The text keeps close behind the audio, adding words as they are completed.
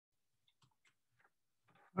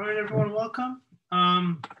All right, everyone, welcome.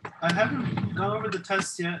 I haven't gone over the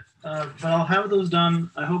tests yet, but I'll have those done,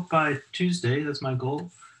 I hope, by Tuesday. That's my goal,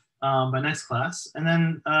 by next class. And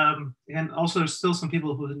then, and also, there's still some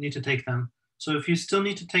people who need to take them. So if you still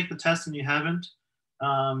need to take the test and you haven't,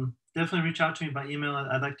 definitely reach out to me by email.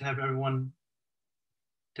 I'd like to have everyone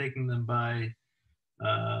taking them by,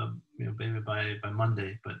 maybe by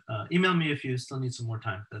Monday. But email me if you still need some more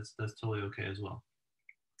time. That's totally okay as well.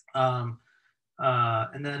 Um,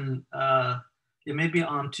 and then maybe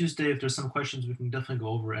on Tuesday, if there's some questions, we can definitely go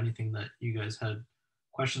over anything that you guys had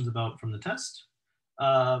questions about from the test.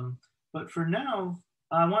 But for now,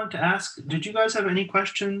 I wanted to ask, did you guys have any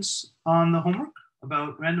questions on the homework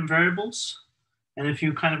about random variables? And if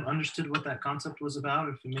you kind of understood what that concept was about,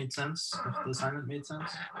 if it made sense, if the assignment made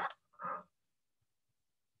sense?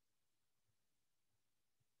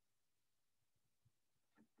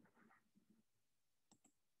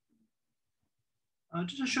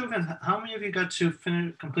 Just a show of hands, how many of you got to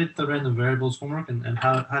complete the random variables homework, and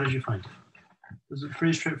how did you find it? Was it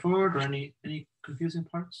pretty straightforward, or any confusing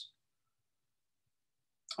parts?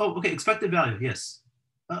 Oh, okay, expected value, yes.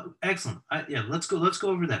 Excellent. Yeah, let's go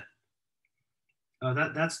over that.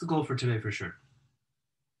 That's the goal for today for sure.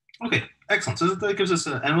 Okay, excellent. So that gives us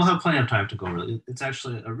and we'll have plenty of time to go over it. It's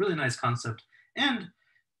actually a really nice concept, and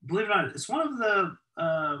believe it or not, it's one of the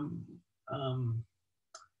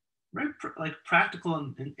very practical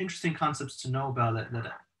and interesting concepts to know about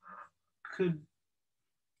that could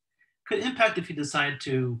impact if you decide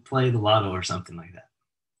to play the lotto or something like that.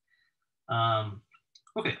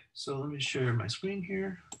 Okay, so let me share my screen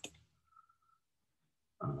here.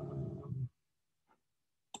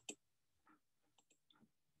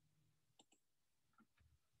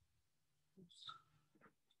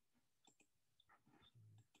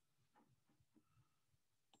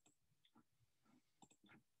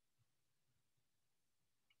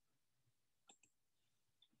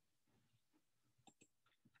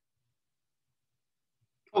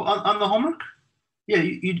 Oh, on the homework? Yeah,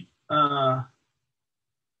 you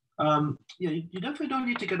definitely don't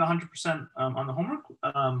need to get 100% on the homework,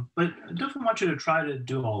 but I definitely want you to try to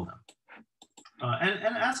do all of them.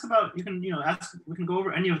 And ask about, you can, ask, we can go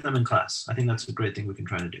over any of them in class. I think that's a great thing we can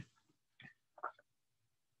try to do.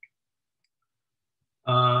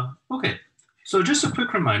 Okay, so just a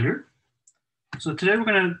quick reminder. So today we're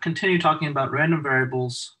going to continue talking about random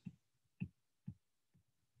variables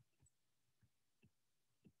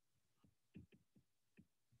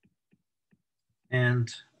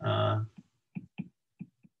and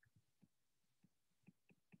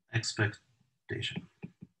expectation.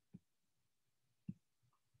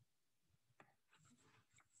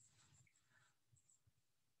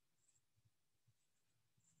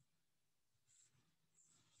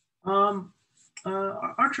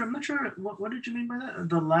 Archer, I'm not sure, what did you mean by that?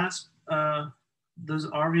 The last, does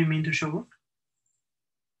RV mean to show work?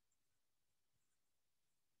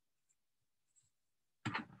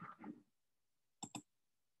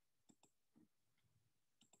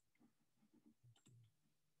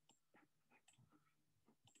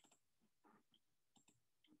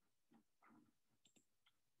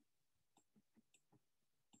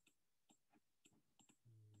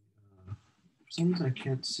 For some reason I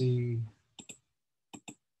can't see.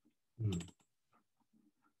 What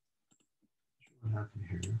happened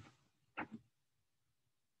here?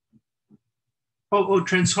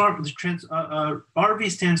 Transform.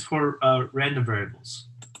 RV stands for random variables,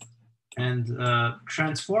 and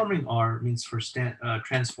transforming R means for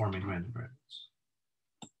transforming random variables.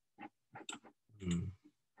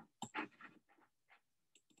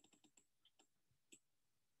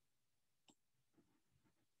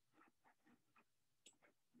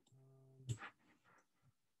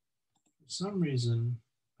 For some reason,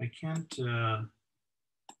 I can't.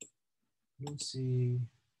 Let's see.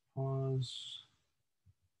 Pause.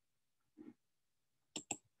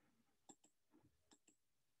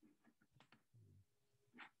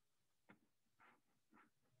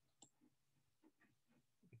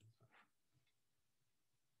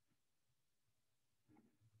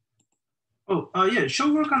 Yeah,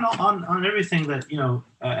 she'll work on everything that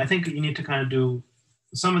I think you need to kind of do.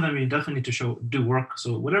 Some of them you definitely need to do work.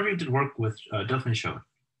 So whatever you did work with, definitely show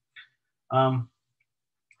it.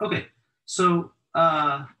 Okay, so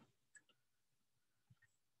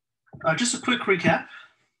just a quick recap.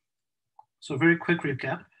 So very quick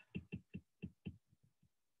recap.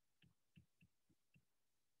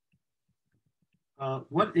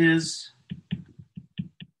 What is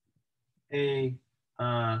a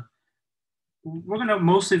we're going to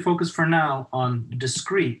mostly focus for now on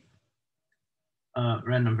discrete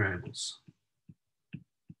random variables.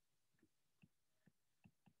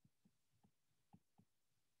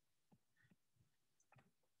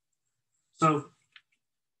 So,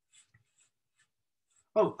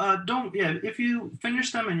 if you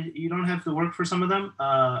finish them and you don't have to work for some of them,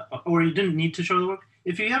 or you didn't need to show the work,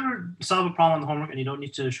 if you ever solve a problem on the homework and you don't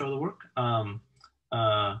need to show the work,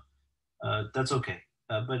 that's okay.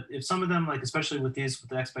 But if some of them, like especially with these, with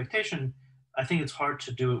the expectation, I think it's hard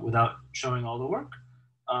to do it without showing all the work.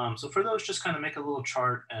 So for those, just kind of make a little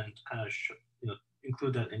chart and kind of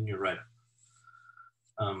include that in your write-up.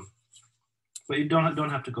 But you don't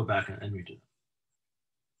have to go back and redo them.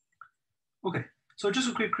 Okay, so just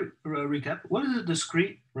a quick recap. What is a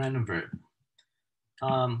discrete random variable?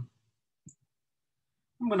 I'm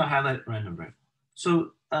going to highlight random variable.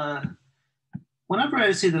 So whenever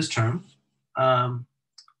I see this term,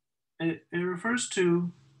 it refers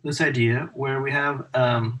to this idea where we have,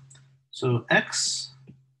 so X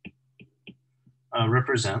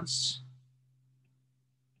represents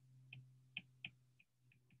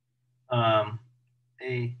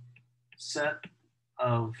a set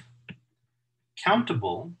of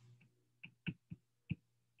countable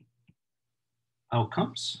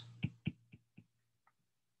outcomes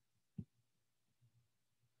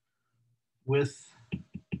with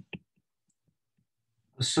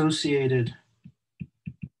associated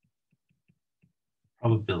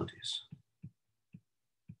probabilities.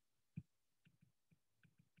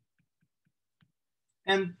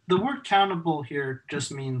 And the word countable here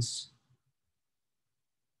just means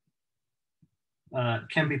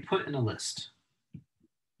can be put in a list.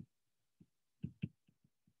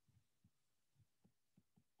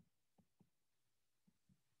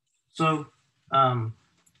 So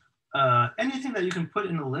anything that you can put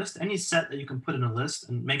in a list, any set that you can put in a list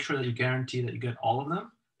and make sure that you guarantee that you get all of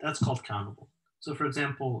them, that's called countable. So for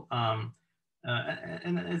example, and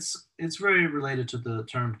it's very related to the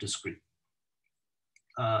term discrete,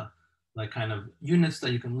 like kind of units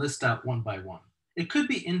that you can list out one by one. It could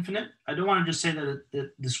be infinite. I don't want to just say that a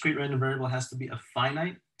discrete random variable has to be a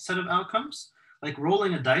finite set of outcomes. Like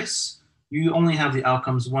rolling a dice, you only have the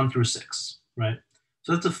outcomes 1 through 6, right?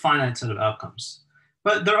 So that's a finite set of outcomes.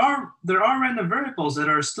 But there are random variables that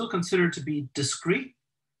are still considered to be discrete,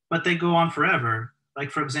 but they go on forever.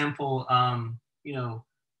 Like for example, one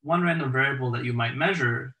random variable that you might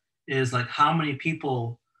measure is like how many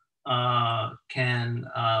people can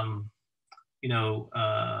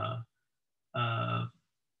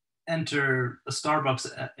enter a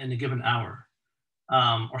Starbucks in a given hour,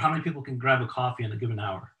 or how many people can grab a coffee in a given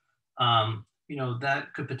hour.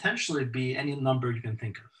 That could potentially be any number you can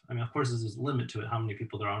think of. I mean, of course, there's a limit to it, how many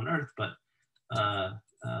people there are on Earth, but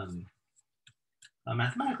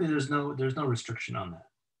mathematically, there's no restriction on that.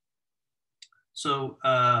 So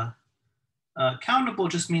countable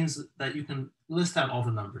just means that you can list out all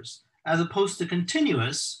the numbers. As opposed to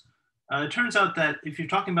continuous, it turns out that if you're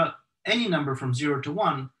talking about any number from 0 to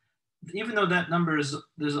 1, even though that number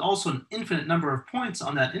there's also an infinite number of points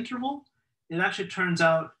on that interval, it actually turns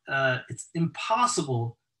out it's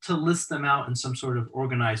impossible to list them out in some sort of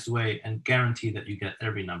organized way and guarantee that you get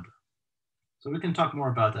every number. So we can talk more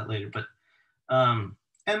about that later, but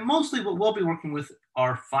and mostly what we'll be working with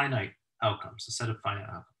are finite outcomes, a set of finite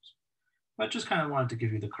outcomes. But just kind of wanted to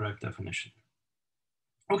give you the correct definition.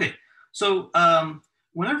 Okay, so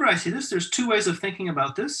whenever I see this, there's two ways of thinking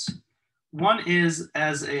about this. One is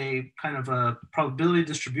as a kind of a probability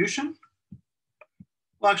distribution.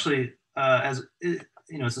 Well, actually, it's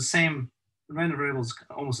the same. Random variable is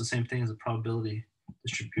almost the same thing as a probability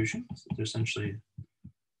distribution. So they're essentially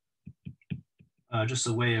just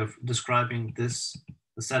a way of describing the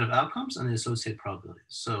set of outcomes and the associated probabilities.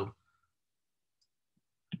 So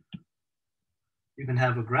you can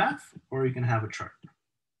have a graph or you can have a chart.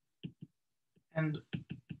 And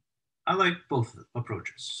I like both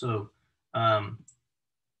approaches. So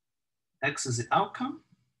X is the outcome,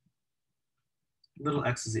 little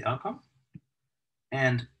x is the outcome,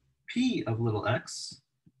 and P of little x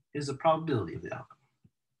is the probability of the outcome.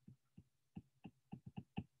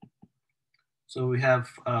 So we have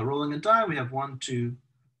rolling a die, we have 1, 2,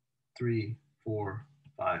 3, 4,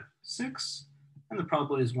 5, 6, and the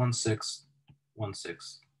probability is 1, 6, 1,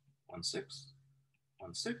 6, 1, 6,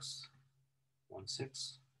 1, 6, 1,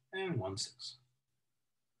 6, and 1, 6.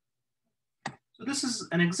 So this is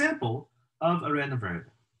an example of a random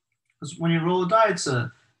variable. Because when you roll a die, it's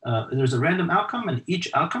there's a random outcome, and each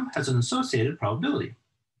outcome has an associated probability.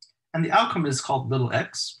 And the outcome is called little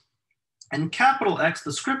x. And capital X,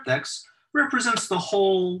 the script X, represents the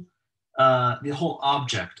whole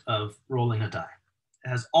object of rolling a die. It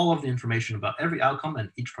has all of the information about every outcome and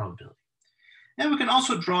each probability. And we can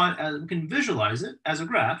also draw it as, we can visualize it as a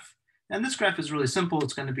graph. And this graph is really simple.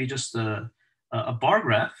 It's going to be just a bar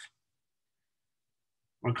graph.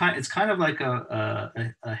 or it's kind of like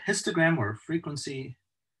a histogram or a frequency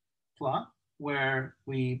plot where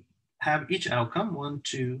we have each outcome 1,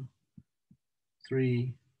 2,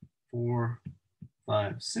 3, 4,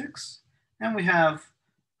 5, 6, and we have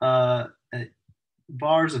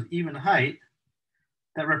bars of even height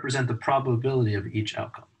that represent the probability of each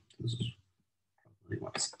outcome. This is probability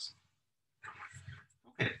 1, 6.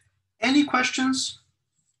 Okay, any questions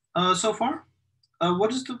so far?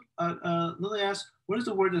 What is the, Lily asked, what is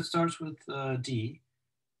the word that starts with D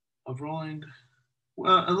of rolling?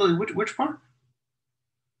 Lily, which part?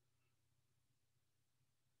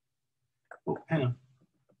 Oh, hang on.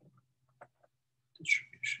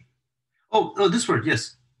 Distribution. Oh, this word,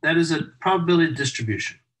 yes. That is a probability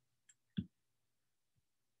distribution.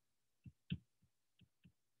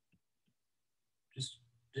 Just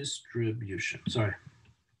distribution, sorry.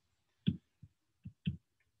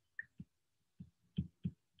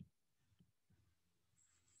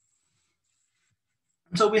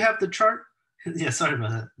 So we have the chart. Yeah, sorry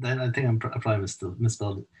about that. I think I probably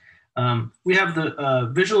misspelled it. We have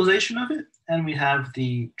the visualization of it, and we have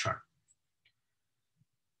the chart.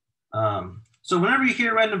 So whenever you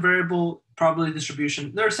hear random variable, probability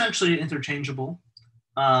distribution, they're essentially interchangeable.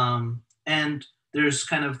 And there's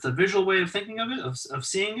kind of the visual way of thinking of it, of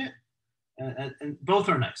seeing it, and both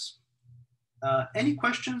are nice. Any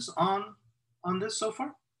questions on this so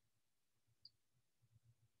far?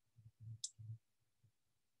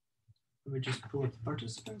 Let me just pull up the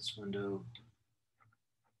participants window.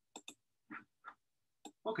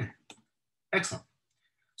 Okay, excellent.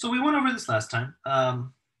 So we went over this last time. I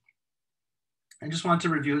just wanted to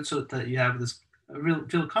review it so that you have this,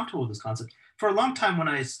 feel comfortable with this concept. For a long time when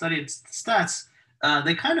I studied stats,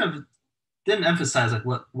 they kind of didn't emphasize like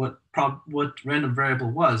what random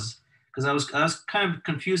variable was, because I was kind of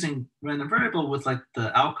confusing random variable with like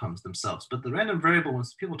the outcomes themselves. But the random variable, when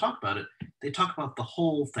people talk about it, they talk about the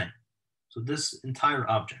whole thing. So this entire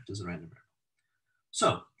object is a random variable.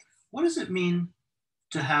 So what does it mean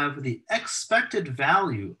to have the expected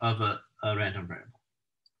value of a random variable?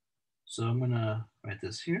 So I'm gonna write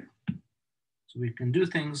this here. So we can do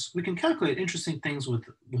things, we can calculate interesting things with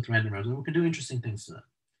random variables, and we can do interesting things to that.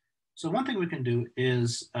 So one thing we can do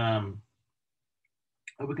is we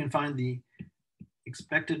can find the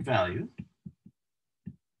expected value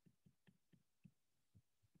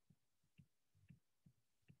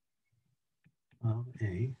of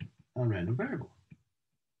a random variable.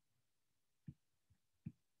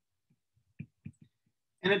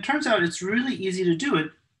 And it turns out it's really easy to do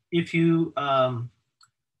it if you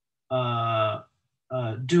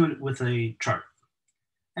do it with a chart.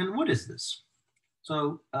 And what is this?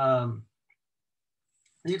 So the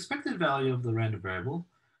expected value of the random variable,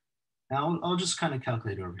 now I'll just kind of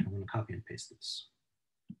calculate it over here. I'm going to copy and paste this.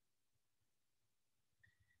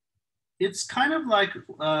 It's kind of like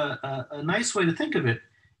a nice way to think of it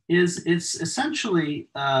is it's essentially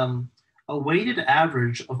a weighted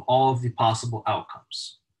average of all of the possible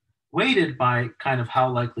outcomes, weighted by kind of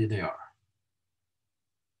how likely they are.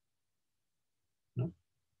 No?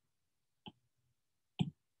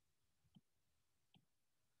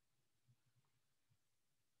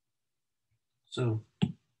 So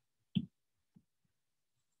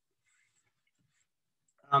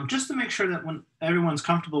just to make sure that when everyone's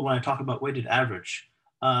comfortable when I talk about weighted average,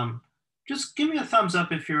 just give me a thumbs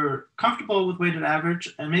up if you're comfortable with weighted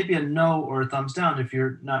average, and maybe a no or a thumbs down if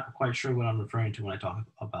you're not quite sure what I'm referring to when I talk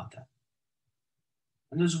about that.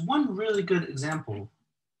 And there's one really good example.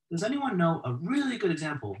 Does anyone know a really good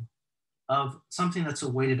example of something that's a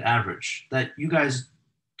weighted average that you guys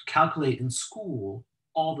calculate in school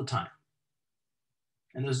all the time?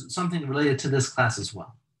 And there's something related to this class as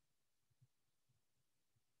well.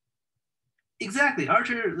 Exactly,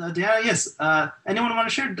 Archer, Diana, yes. Anyone want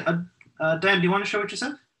to share? Diana, do you want to share what you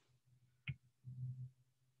said?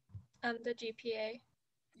 The GPA.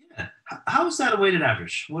 Yeah. How is that a weighted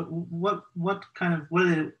average? What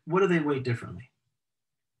do they weight differently?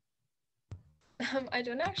 I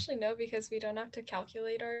don't actually know because we don't have to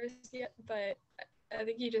calculate ours yet, but I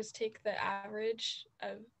think you just take the average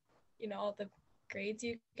of, you know, all the grades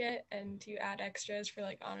you get, and you add extras for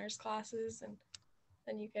like honors classes, and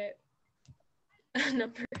then you get a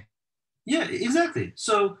number. Yeah, exactly.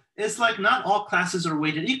 So it's like not all classes are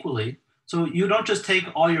weighted equally. So you don't just take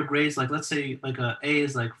all your grades, like let's say like a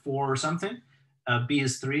is like 4 or something, B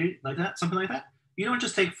is 3, like that, something like that. You don't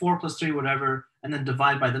just take 4 plus 3, whatever, and then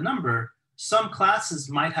divide by the number. Some classes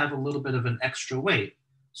might have a little bit of an extra weight.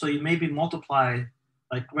 So you maybe multiply,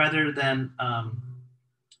 like rather than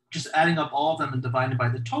just adding up all of them and dividing by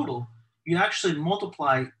the total, you actually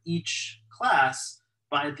multiply each class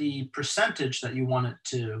by the percentage that you want it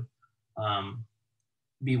to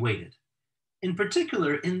be weighted. In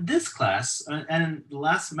particular, in this class, and in the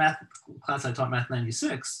last math class I taught, Math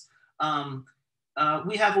 96,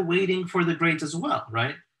 we have a weighting for the grades as well,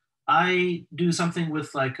 right? I do something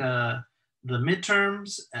with like the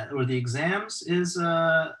midterms or the exams is,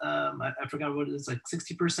 I forgot what it is, like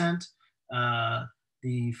 60%.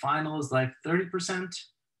 The final is like 30%,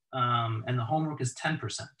 and the homework is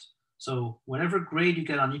 10%. So whatever grade you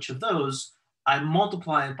get on each of those, I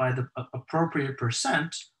multiply it by the appropriate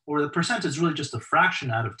percent, or the percent is really just a fraction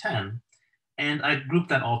out of 10, and I group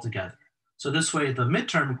that all together. So this way, your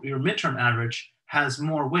midterm average has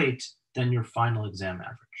more weight than your final exam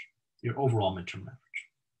average, your overall midterm average.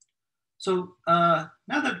 So now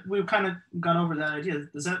that we've kind of gone over that idea,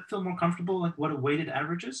 does that feel more comfortable, like what a weighted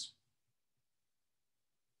average is?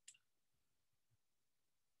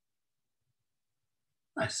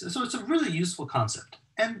 Nice. So it's a really useful concept.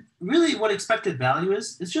 And really what expected value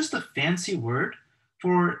is just a fancy word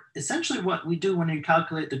for essentially what we do when you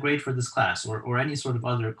calculate the grade for this class, or any sort of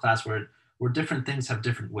other class where different things have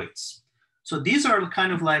different weights. So these are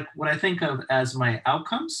kind of like what I think of as my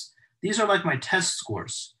outcomes. These are like my test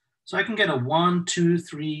scores. So I can get a 1, 2,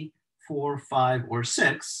 3, 4, 5, or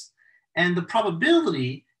 6. And the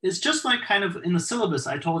probability is just like kind of in the syllabus,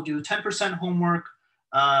 I told you 10% homework,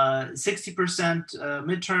 60%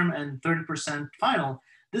 midterm, and 30% final.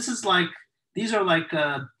 This is like, these are like,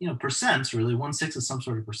 percents really. 1/6 is some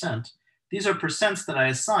sort of percent. These are percents that I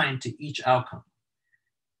assign to each outcome.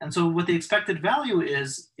 And so what the expected value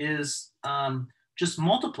is just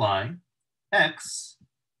multiply x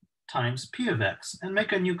times p of x and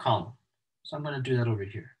make a new column. So I'm going to do that over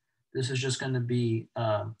here. This is just going to be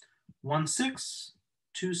 1/6,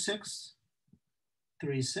 2/6,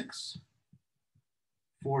 3/6,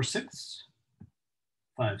 4/6,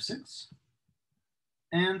 5/6,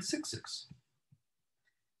 and 6/6.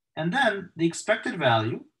 And then the expected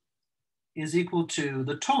value is equal to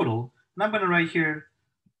the total. And I'm going to write here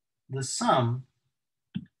the sum.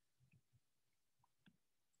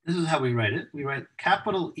 This is how we write it. We write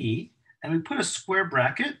capital E, and we put a square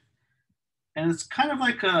bracket. And it's kind of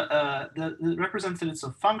like it represents that it's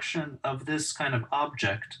a function of this kind of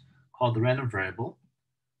object called the random variable.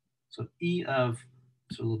 So E of,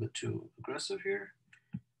 it's a little bit too aggressive here.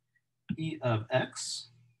 E of x,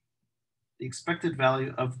 the expected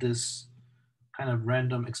value of this kind of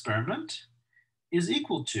random experiment, is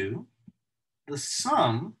equal to the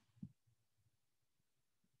sum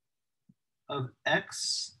of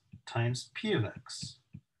x times p of x.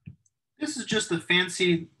 This is just a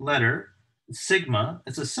fancy letter, sigma.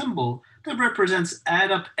 It's a symbol that represents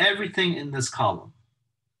add up everything in this column.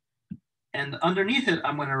 And underneath it,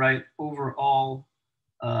 I'm going to write over all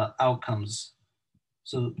outcomes.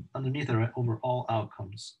 So underneath it, I write over all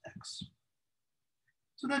outcomes x.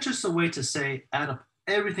 So that's just a way to say add up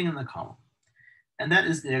everything in the column. And that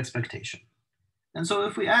is the expectation. And so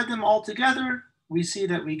if we add them all together, we see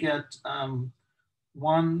that we get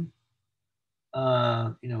 1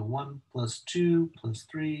 plus 2 plus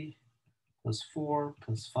 3 plus 4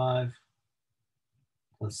 plus 5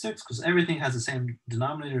 plus 6, because everything has the same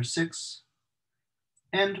denominator, 6.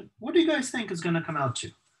 And what do you guys think is going to come out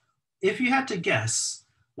to? If you had to guess,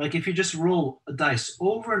 like if you just roll a dice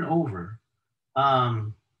over and over,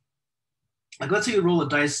 like let's say you roll a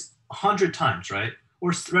dice 100 times, right?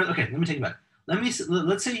 Or okay, let me take it back.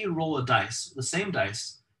 Let's say you roll a dice, the same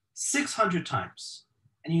dice, 600 times,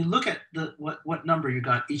 and you look at what number you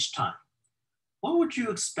got each time. What would you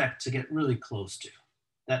expect to get really close to?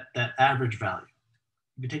 That average value.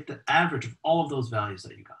 If you take the average of all of those values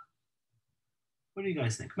that you got. What do you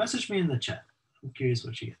guys think? Message me in the chat. I'm curious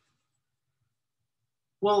what you get.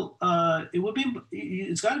 Well,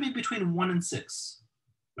 it's got to be between 1 and 6,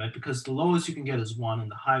 right? Because the lowest you can get is 1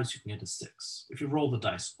 and the highest you can get is 6. If you roll the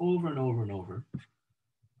dice over and over and over,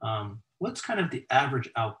 what's kind of the average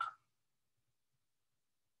outcome?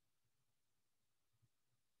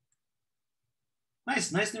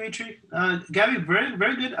 Nice, Dimitri. Gabby, very,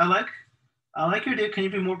 very good. I like your idea. Can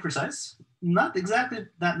you be more precise? Not exactly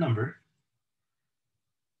that number.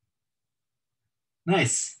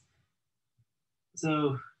 Nice.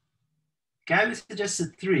 So Gabby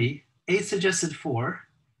suggested 3, 8 suggested 4,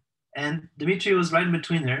 and Dimitri was right in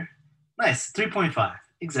between there. Nice, 3.5,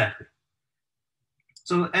 exactly.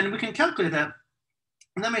 So, and we can calculate that,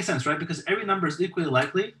 and that makes sense, right? Because every number is equally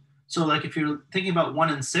likely. So like if you're thinking about 1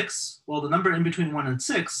 and 6, well, the number in between 1 and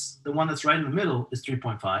 6, the one that's right in the middle is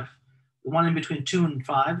 3.5. The one in between 2 and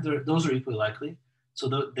 5, those are equally likely.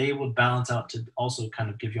 So they would balance out to also kind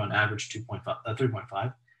of give you on average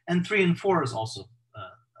 3.5. And 3 and 4 is also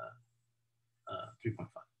 3.5.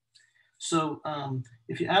 So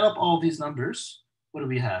if you add up all these numbers, what do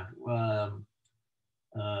we have?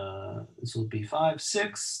 This will be 5,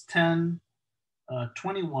 6, 10,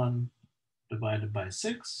 21 divided by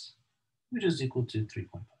 6, which is equal to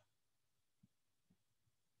 3.5.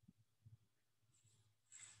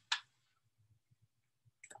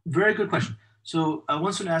 Very good question. So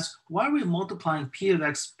one student asks, why are we multiplying P of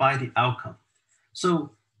X by the outcome?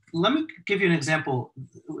 So let me give you an example,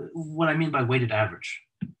 what I mean by weighted average.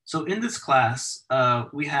 So in this class,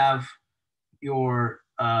 we have your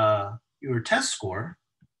test score,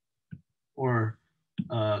 or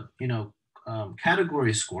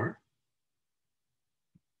category score,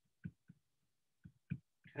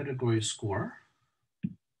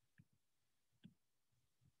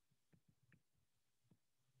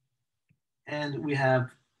 and we have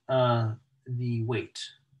the weight.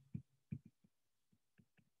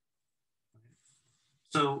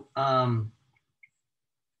 So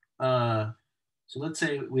so let's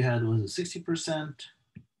say we had, was it 60%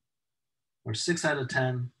 or 6 out of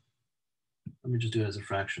 10? Let me just do it as a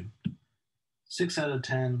fraction. 6 out of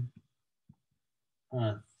 10,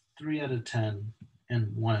 3 out of 10,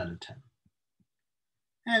 and 1 out of 10.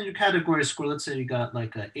 And your category score, let's say you got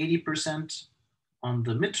like 80% on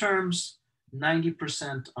the midterms,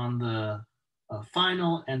 90% on the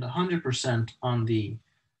final, and 100% on the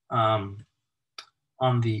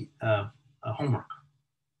homework.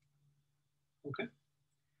 Okay.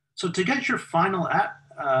 So to get your final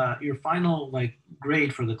like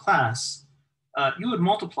grade for the class, you would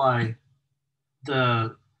multiply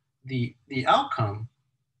the outcome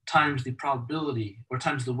times the probability, or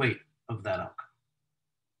times the weight of that outcome.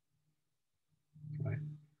 Right.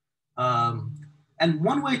 And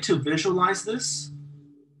one way to visualize this,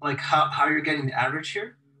 like how you're getting the average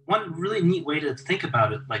here, one really neat way to think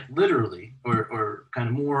about it, like literally or kind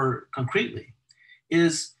of more concretely,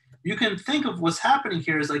 is you can think of what's happening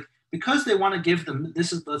here is like, because they want to give them,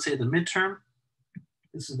 this is, let's say, the midterm,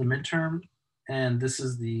 this is the midterm, and this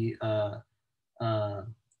is the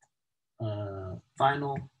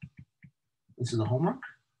final, this is the homework.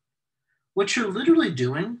 What you're literally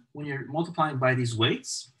doing when you're multiplying by these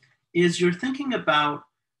weights is you're thinking about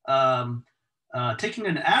taking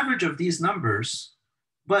an average of these numbers,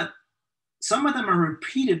 but some of them are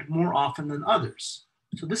repeated more often than others.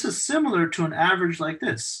 So this is similar to an average like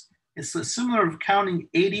this. It's similar of counting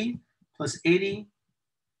 80 plus 80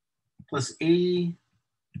 plus 80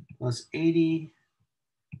 plus 80.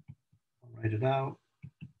 I'll write it out.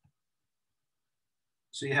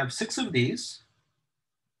 So you have 6 of these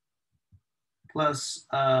plus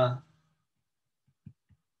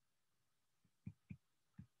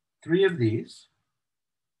 3 of these,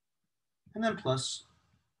 and then plus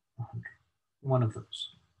 100, one of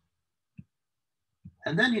those.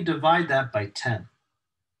 And then you divide that by 10.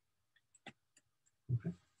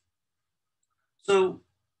 Okay. So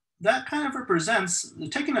that kind of represents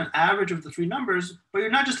taking an average of the 3 numbers, but you're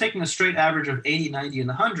not just taking a straight average of 80, 90, and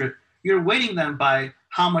 100. You're weighting them by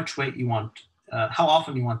how much weight you want, how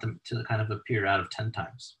often you want them to kind of appear out of 10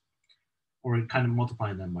 times, or kind of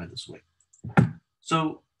multiplying them by this weight.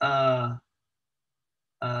 So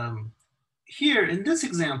here in this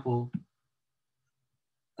example,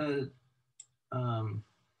 it's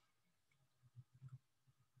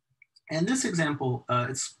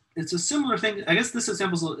a similar thing. I guess this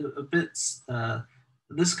example is a bit,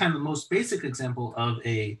 this is kind of the most basic example of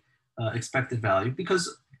a expected value,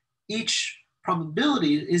 because each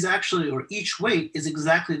probability is actually, or each weight is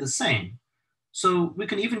exactly the same. So we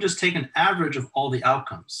can even just take an average of all the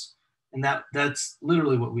outcomes. And that's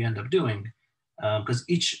literally what we end up doing, because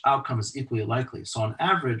each outcome is equally likely. So on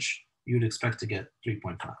average, you'd expect to get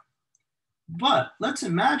 3.5. But let's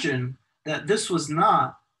imagine that this was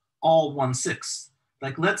not all 1/6.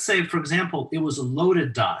 Like, let's say, for example, it was a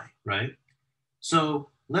loaded die, right? So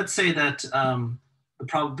let's say that the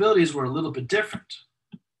probabilities were a little bit different.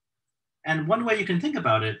 And one way you can think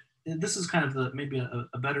about it, this is kind of maybe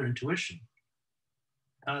a better intuition.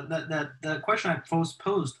 That question I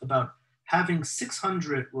posed about having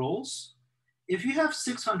 600 rolls. If you have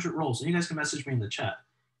 600 rolls, and you guys can message me in the chat,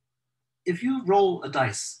 if you roll a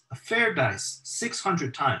dice, a fair dice,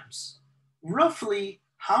 600 times, roughly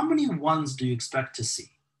how many ones do you expect to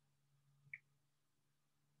see?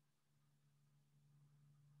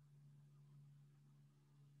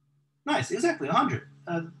 Nice, exactly, 100.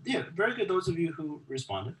 Yeah, very good, those of you who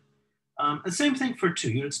responded. And same thing for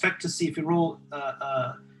 2. You'd expect to see, if you roll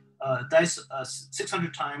dice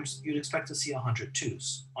 600 times, you'd expect to see 100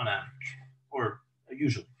 2s on average, or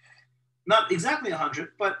usually. Not exactly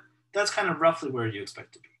 100, but that's kind of roughly where you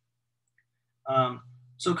expect to be.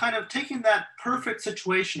 So kind of taking that perfect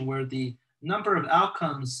situation where the number of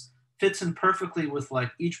outcomes fits in perfectly with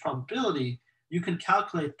like each probability, you can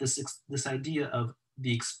calculate this idea of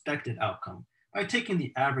the expected outcome by taking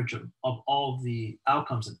the average of all of the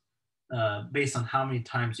outcomes based on how many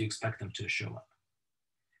times you expect them to show up.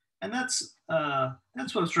 And that's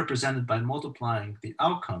what's represented by multiplying the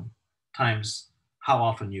outcome times how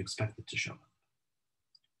often you expect it to show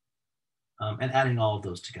up, and adding all of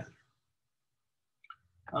those together.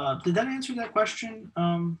 Did that answer that question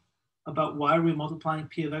about why are we multiplying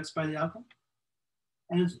P of X by the outcome?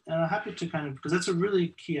 And happy to kind of, because that's a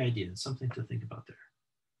really key idea, something to think about there.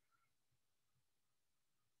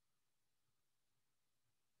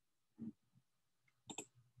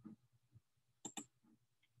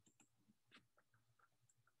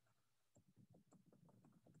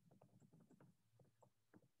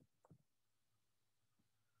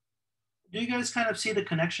 Do you guys kind of see the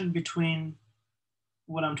connection between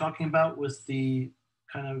what I'm talking about with the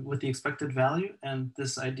expected value and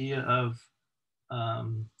this idea of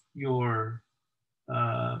your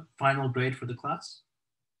final grade for the class?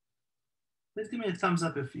 Please give me a thumbs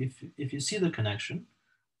up if you see the connection.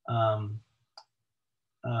 And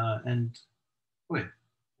wait,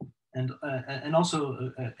 and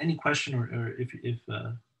also any question or if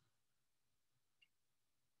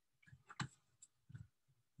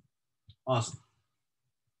awesome.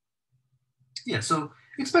 Yeah, so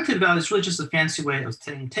expected value is really just a fancy way of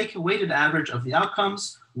saying take a weighted average of the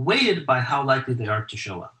outcomes weighted by how likely they are to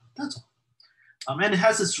show up. That's all. And it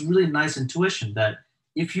has this really nice intuition that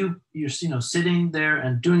if you're sitting there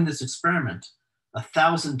and doing this experiment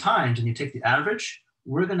 1,000 times and you take the average,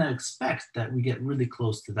 we're going to expect that we get really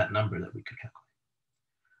close to that number that we could calculate.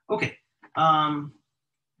 Okay,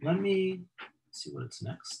 let me see what's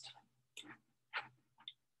next.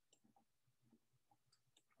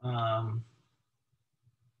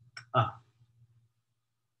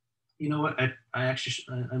 You know what? I actually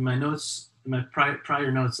in my notes, in my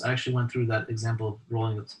prior notes, I actually went through that example of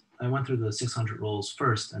rolling it. I went through the 600 rolls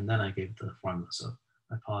first, and then I gave the formula. So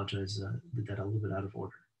I apologize. Did that a little bit out of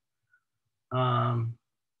order.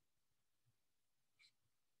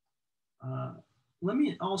 Let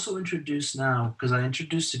me also introduce now, because I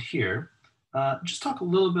introduced it here. Just talk a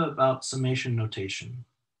little bit about summation notation.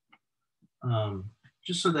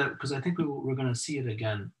 Just so that, because I think we're going to see it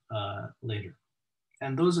again later.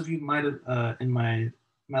 And those of you might have, in my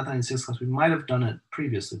Math 96 class, we might have done it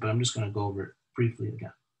previously, but I'm just going to go over it briefly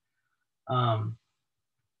again.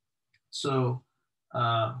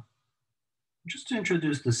 Just to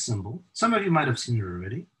introduce this symbol, some of you might have seen it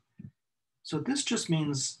already. So this just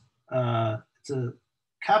means it's a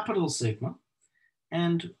capital sigma.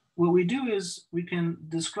 And what we do is we can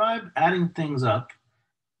describe adding things up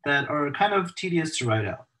that are kind of tedious to write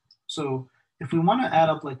out. So if we want to add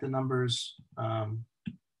up like the numbers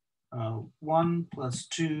 1 plus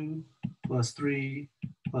 2 plus 3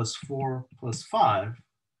 plus 4 plus 5,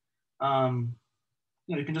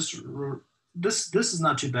 you can just, this is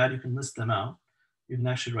not too bad. You can list them out. You can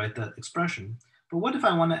actually write that expression. But what if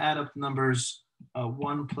I want to add up numbers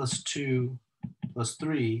 1 plus 2 plus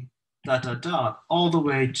 3 ... all the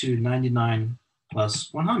way to 99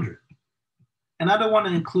 plus 100? And I don't want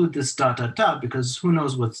to include this ... because who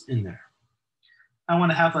knows what's in there. I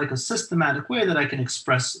want to have like a systematic way that I can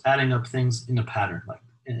express adding up things in a pattern, like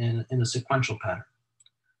in a sequential pattern.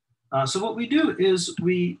 So what we do is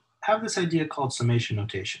we have this idea called summation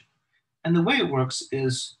notation. And the way it works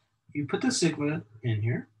is you put the sigma in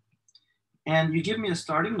here and you give me a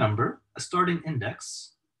starting number, a starting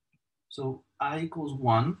index. So I equals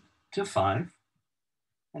 1 to 5.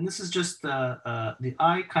 And this is just the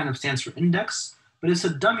I kind of stands for index, but it's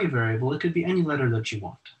a dummy variable. It could be any letter that you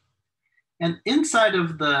want. And inside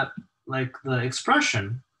of the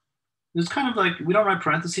expression, there's kind of like, we don't write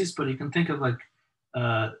parentheses, but you can think of like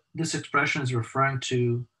this expression is referring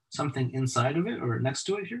to something inside of it or next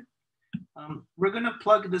to it here. We're going to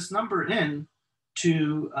plug this number in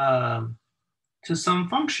to some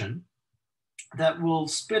function that will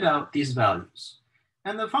spit out these values.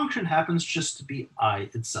 And the function happens just to be I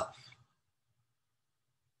itself.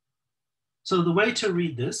 So the way to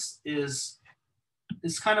read this is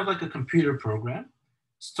it's kind of like a computer program.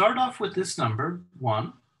 Start off with this number,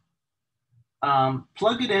 1,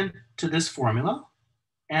 plug it in to this formula,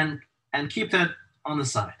 and keep that on the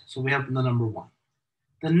side. So we have the number 1.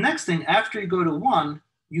 The next thing, after you go to 1,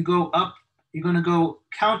 you go up, you're going to go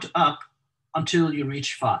count up until you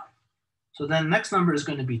reach 5. So then next number is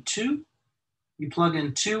going to be 2. You plug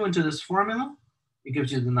in 2 into this formula, it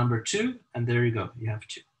gives you the number 2, and there you go, you have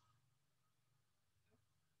 2.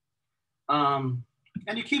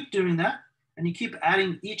 And you keep doing that and you keep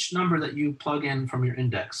adding each number that you plug in from your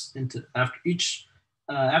index into after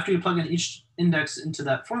you plug in each index into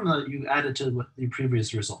that formula, you add it to the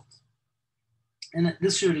previous result. And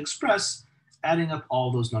this should express adding up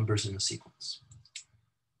all those numbers in a sequence.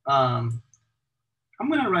 I'm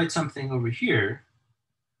going to write something over here.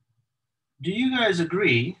 Do you guys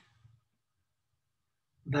agree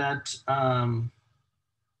that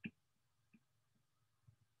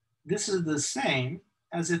this is the same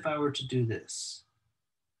as if I were to do this?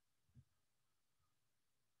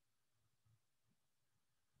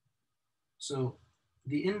 So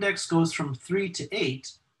the index goes from 3 to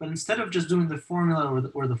 8, but instead of just doing the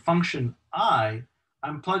formula or the function I,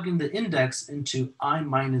 I'm plugging the index into I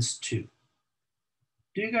minus 2.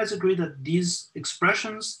 Do you guys agree that these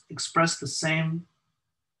expressions express the same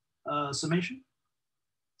summation?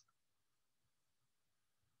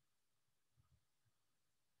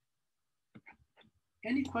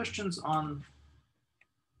 Any questions on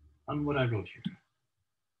what I wrote here?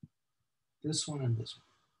 This one and this one.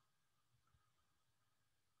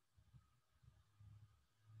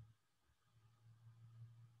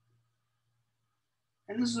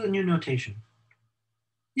 And this is a new notation.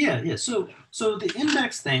 Yeah. So the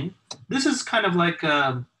index thing, this is kind of like,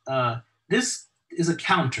 this is a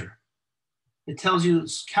counter. It tells you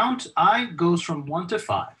count I goes from 1 to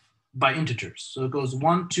 5 by integers. So it goes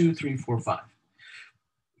 1, 2, 3, 4, 5.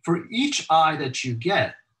 For each I that you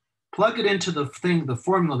get, plug it into the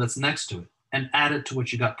formula that's next to it and add it to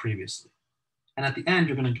what you got previously. And at the end,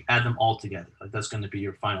 you're going to add them all together. Like that's going to be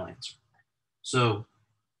your final answer. So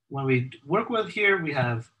when we work with here,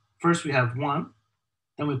 first we have 1,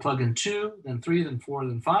 then we plug in 2, then 3, then 4,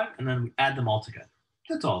 then 5, and then we add them all together.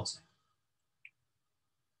 That's all it's saying.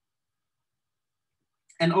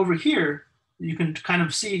 And over here, you can kind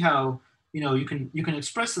of see how, you can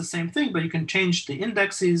express the same thing, but you can change the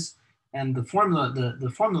indexes and the formula, the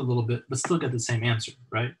formula a little bit, but still get the same answer,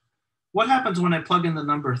 right? What happens when I plug in the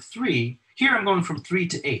number 3? Here I'm going from 3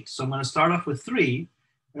 to 8. So I'm going to start off with 3,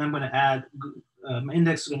 and I'm going to add, my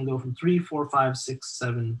index is going to go from 3, 4, 5, 6,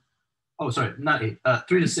 7. Oh, sorry, not 8.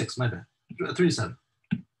 3 to 6, my bad. 3 to 7.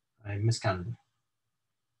 I miscounted.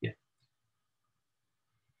 Yeah.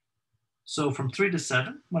 So from 3 to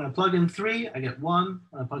 7, when I plug in 3, I get 1.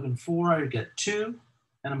 When I plug in 4, I get 2.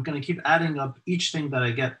 And I'm going to keep adding up each thing that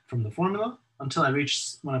I get from the formula until I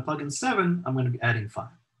reach, when I plug in 7, I'm going to be adding 5.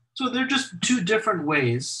 So they're just two different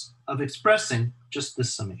ways of expressing just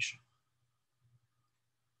this summation.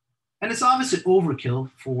 And it's obviously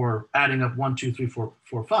overkill for adding up 1, 2, 3, 4,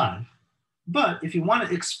 4, 5. But if you want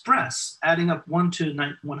to express adding up 1 to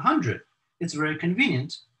 100, it's very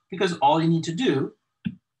convenient because all you need to do,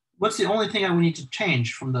 what's the only thing I would need to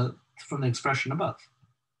change from the expression above?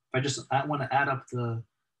 If I want to add up the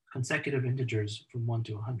consecutive integers from 1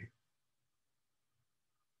 to 100.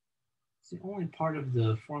 It's the only part of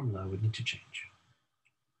the formula I would need to change.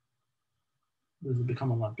 Does it become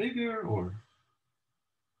a lot bigger or?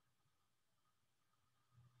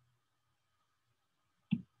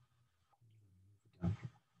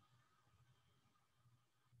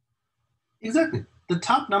 Exactly. The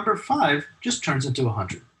top number 5 just turns into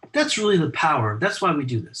 100. That's really the power. That's why we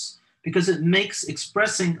do this, because it makes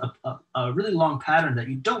expressing a really long pattern that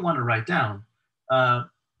you don't want to write down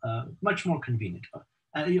much more convenient.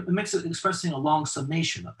 It makes it expressing a long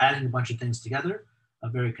summation of adding a bunch of things together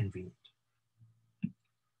very convenient.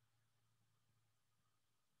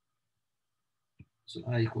 So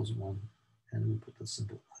I equals 1, and we put the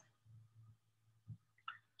symbol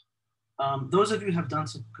I. Those of you who have done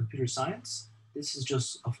some computer science, this is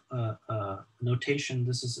just a notation.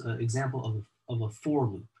 This is an example of a for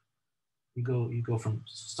loop. You go from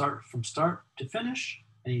start to finish,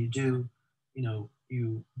 and you do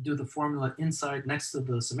the formula inside next to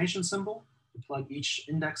the summation symbol. You plug each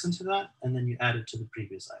index into that, and then you add it to the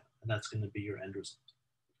previous item, and that's going to be your end result.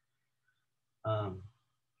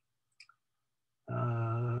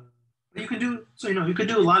 You can do you can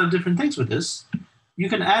do a lot of different things with this. You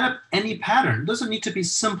can add up any pattern. It doesn't need to be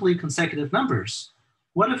simply consecutive numbers.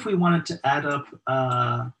 What if we wanted to add up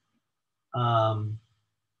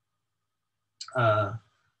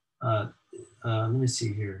let me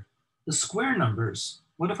see here. The square numbers.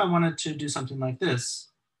 What if I wanted to do something like this?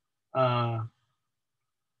 Let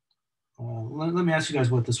me ask you guys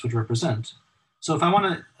what this would represent. So if I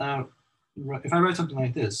want to, if I write something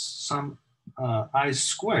like this, sum I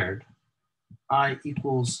squared, I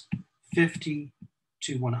equals 50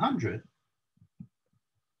 to 100.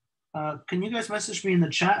 Can you guys message me in the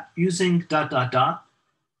chat using ...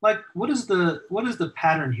 Like, what is the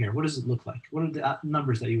pattern here? What does it look like? What are the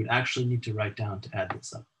numbers that you would actually need to write down to add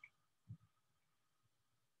this up?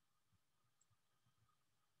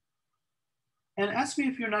 And ask me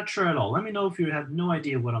if you're not sure at all. Let me know if you have no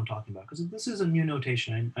idea what I'm talking about, because this is a new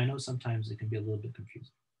notation. I know sometimes it can be a little bit confusing.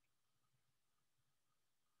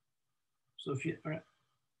 So if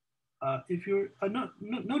you're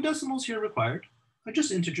no decimals here required,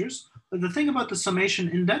 just integers. But the thing about the summation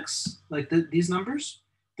index, like these numbers,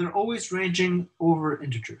 they're always ranging over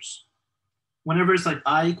integers. Whenever it's like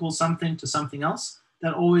I equals something to something else,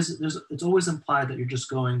 it's always implied that you're just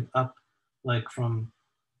going up like from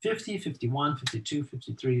 50, 51, 52,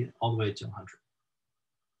 53, all the way to 100.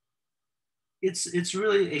 It's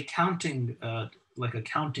really a counting, like a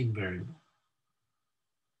counting variable.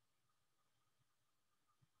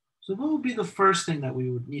 So what would be the first thing that we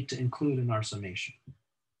would need to include in our summation?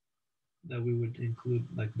 That we would include,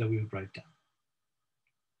 like that we would write down.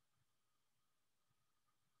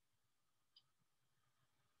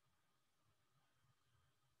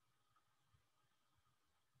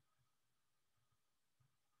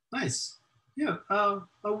 Nice. Yeah. Do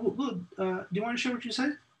you want to share what you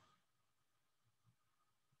said?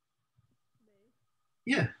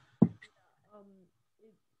 Yeah.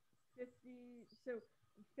 It's 50. So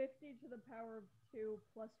 50 to the power of 2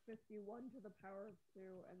 plus 51 to the power of 2,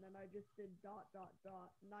 and then I just did ...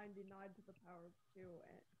 99 to the power of 2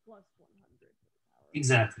 and plus 100 to the power of 2.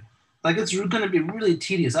 Exactly. Like it's going to be really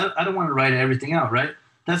tedious. I don't want to write everything out, right?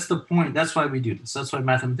 That's the point. That's why we do this. That's why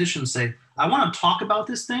mathematicians say, I want to talk about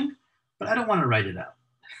this thing, but I don't want to write it out.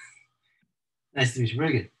 Nice to meet you.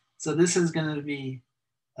 Very good. So this is going to be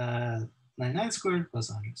 99 squared plus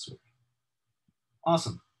 100 squared.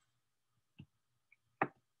 Awesome.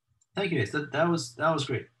 Thank you, guys. That was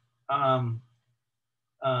great. And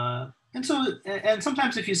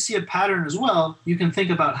sometimes if you see a pattern as well, you can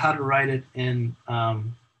think about how to write it in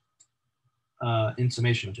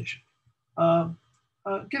summation notation.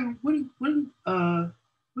 Kevin, what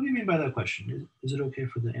do you mean by that question? Is it okay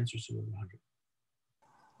for the answers to over 100?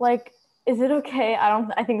 Like, is it okay?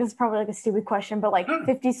 I think this is probably like a stupid question, but like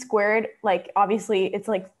 50 squared, like obviously it's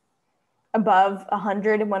like above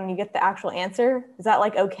 100 when you get the actual answer. Is that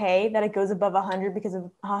like okay that it goes above 100 because of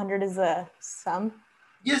 100 is a sum?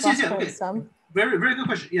 Yes. Okay. Sum? Very, very good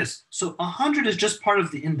question. Yes. So 100 is just part of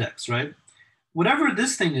the index, right? Whatever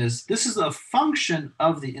this thing is, this is a function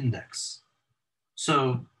of the index.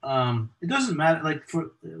 So it doesn't matter. Like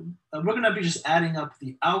we're going to be just adding up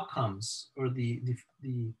the outcomes or the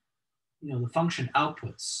function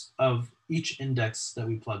outputs of each index that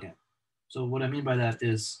we plug in. So what I mean by that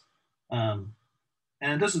is, and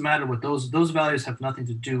it doesn't matter what those values have nothing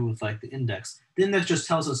to do with like the index. The index just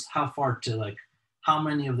tells us how far to like how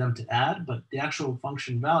many of them to add, but the actual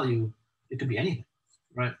function value, it could be anything,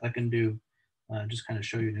 right? I can do just kind of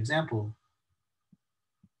show you an example.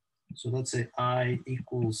 So let's say I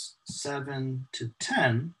equals 7 to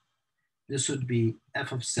 10. This would be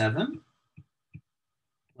f of 7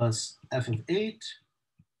 plus f of 8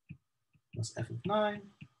 plus f of 9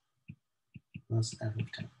 plus f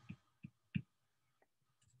of 10.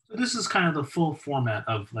 So this is kind of the full format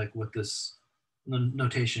of like what this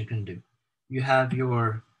notation can do. You have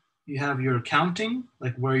your counting,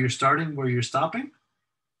 like where you're starting, where you're stopping,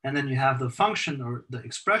 and then you have the function or the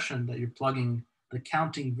expression that you're plugging the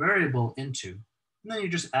counting variable into, and then you're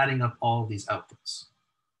just adding up all of these outputs.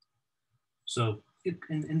 So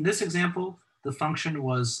in this example, the function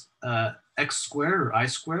was x squared or I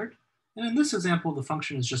squared, and in this example, the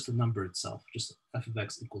function is just the number itself, just f of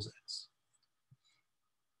x equals x.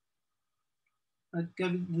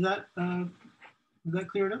 Gavin, did that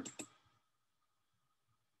clear it up?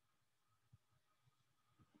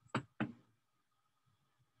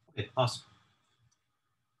 Okay, awesome.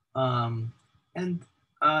 And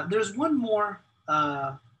there's one more,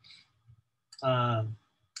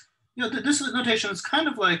 this notation is kind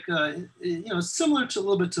of like, similar to a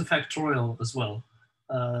little bit to factorial as well.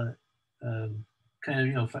 With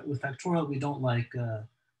factorial, we don't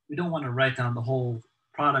want to write down the whole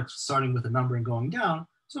product starting with a number and going down,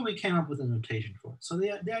 so we came up with a notation for it. So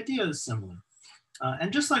the idea is similar.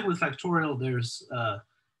 And just like with factorial, there's,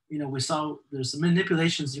 we saw there's some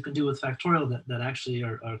manipulations you can do with factorial that actually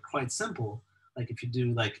are quite simple. Like if you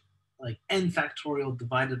do like n factorial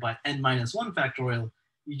divided by n minus 1 factorial,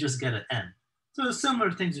 you just get an n. So there's similar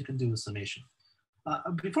things you can do with summation.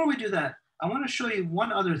 Before we do that, I want to show you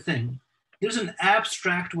one other thing. There's an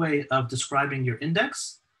abstract way of describing your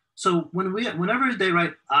index. So whenever they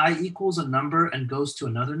write I equals a number and goes to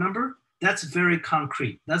another number, that's very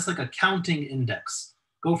concrete. That's like a counting index.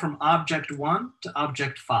 Go from object 1 to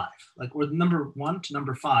object 5, like or number 1 to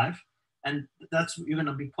number 5, and you're going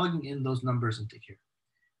to be plugging in those numbers into here.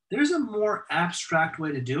 There's a more abstract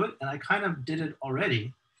way to do it, and I kind of did it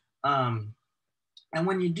already. And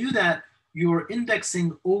when you do that, you're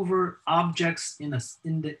indexing over objects in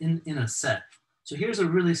a set. So here's a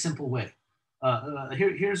really simple way.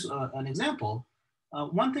 Here's an example.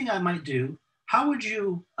 One thing I might do, how would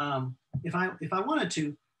you, if I wanted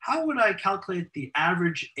to, how would I calculate the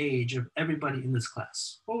average age of everybody in this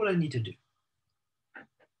class? What would I need to do?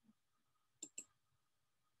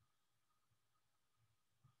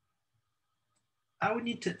 I would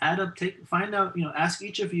need to add up, find out, ask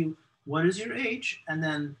each of you, what is your age? And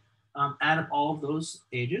then add up all of those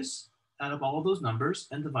ages, add up all of those numbers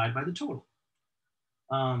and divide by the total.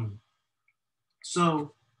 And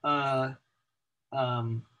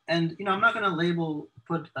I'm not going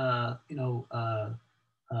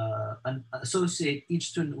to associate each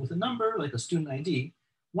student with a number like a student ID.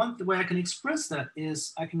 One way I can express that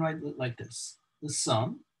is I can write it like this: the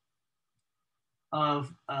sum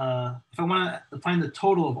of if I want to find the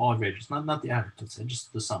total of all ages, not the average, let's say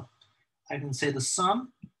just the sum. I can say the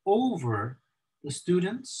sum over the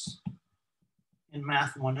students in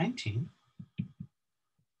Math 119.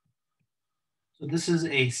 So this is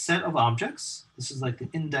a set of objects. This is like the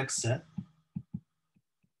index set.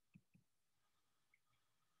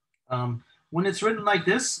 When it's written like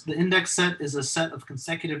this, the index set is a set of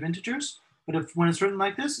consecutive integers. But when it's written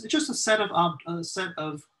like this, it's just a set of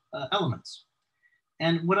elements.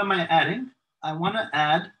 And what am I adding? I want to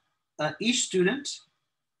add each student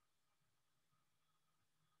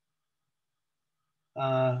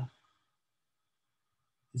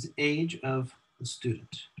is the age of the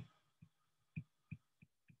student.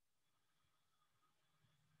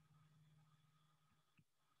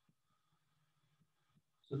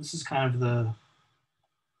 So this is kind of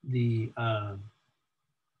the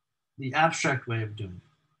abstract way of doing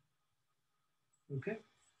it. Okay.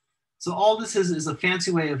 So all this is a fancy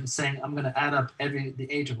way of saying I'm going to add up the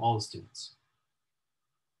age of all the students.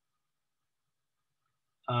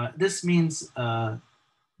 This means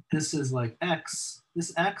this is like x.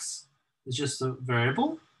 This x is just a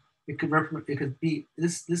variable. It could be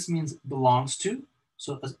this means belongs to.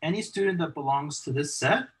 So as any student that belongs to this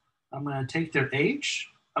set, I'm going to take their age.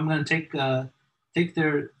 I'm going to take their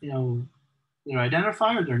their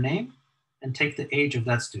identifier, their name, and take the age of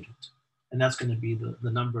that student. And that's going to be the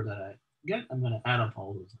number that I get. I'm going to add up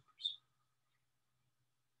all those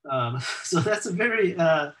numbers. So that's a very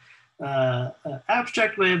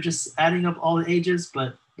abstract way of just adding up all the ages,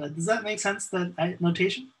 but does that make sense, that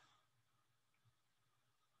notation?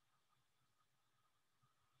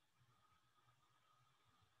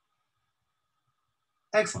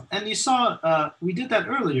 Excellent. And you saw, we did that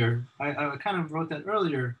earlier. I kind of wrote that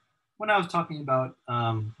earlier when I was talking about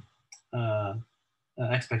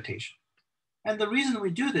expectation. And the reason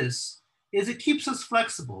we do this is it keeps us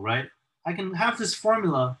flexible, right? I can have this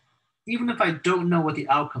formula even if I don't know what the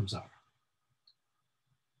outcomes are.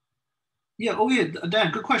 Yeah, oh yeah,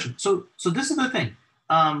 Dan, good question. So this is the thing.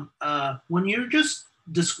 When you're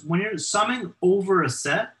when you're summing over a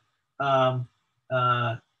set,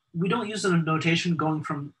 we don't use a notation going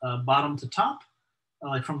from bottom to top,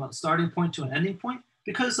 like from a starting point to an ending point,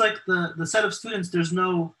 because like the set of students, it's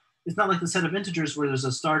not like the set of integers where there's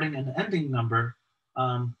a starting and an ending number.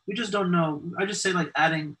 We just don't know. I just say like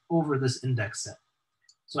adding over this index set.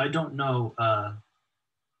 So I don't know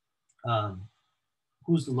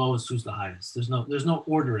who's the lowest, who's the highest. There's no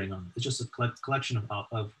ordering on it. It's just a collection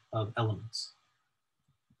of elements.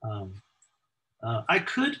 I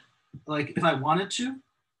could, like if I wanted to,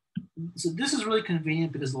 so this is really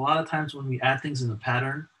convenient because a lot of times when we add things in a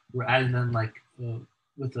pattern, we're adding them like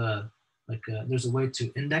there's a way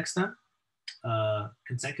to index them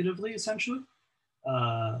consecutively, essentially.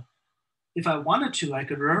 If I wanted to, I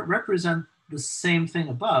could represent the same thing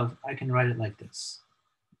above. I can write it like this.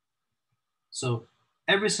 So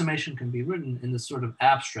every summation can be written in this sort of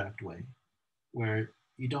abstract way where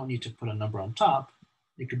you don't need to put a number on top.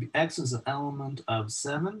 It could be x as an element of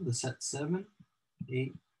 7, the set 7,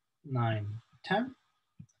 8, 9, 10,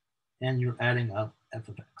 and you're adding up f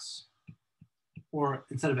of x. Or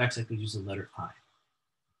instead of x, I could use the letter I.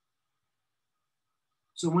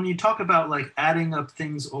 So when you talk about like adding up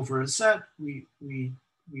things over a set, we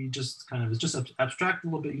just kind of, it's just abstract a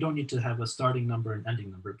little bit. You don't need to have a starting number and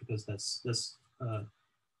ending number because that's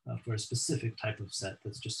for a specific type of set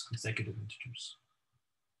that's just consecutive integers.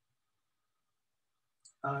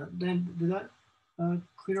 Dan, did that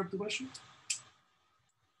clear up the question?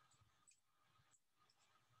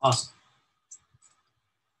 Awesome.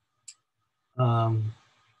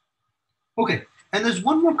 Okay, and there's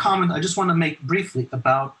one more comment I just want to make briefly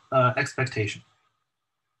about expectation.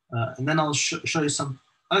 And then I'll show you some,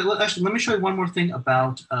 actually, let me show you one more thing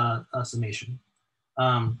about summation.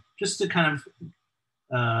 Just to kind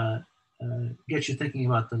of get you thinking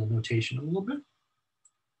about the notation a little bit.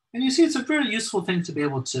 And you see, it's a very useful thing to be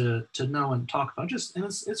able to know and talk about. And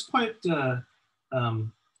it's quite, it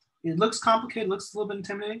looks complicated, looks a little bit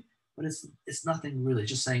intimidating, but it's nothing really.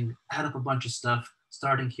 Just saying, add up a bunch of stuff,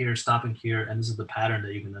 starting here, stopping here, and this is the pattern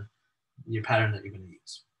that your pattern that you're gonna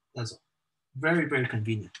use. That's all. Very, very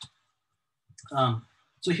convenient.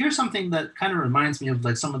 So here's something that kind of reminds me of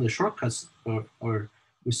like some of the shortcuts or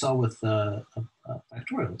we saw with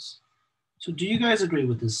factorials. So do you guys agree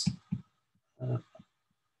with this?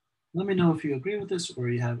 Let me know if you agree with this or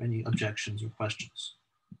you have any objections or questions.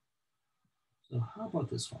 So how about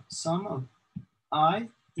this one? Sum of I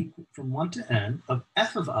equal from 1 to n of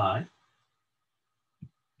f of I,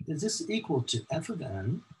 is this equal to f of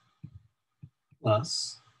n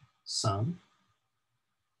plus sum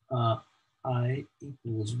I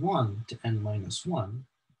equals 1 to n minus 1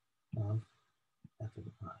 of f of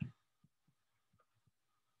I.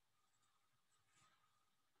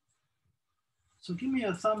 So give me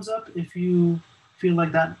a thumbs up if you feel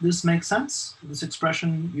like that this makes sense. This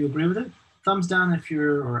expression, you agree with it. Thumbs down if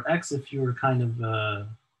you're, or X if you're kind of a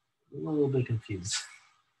little bit confused.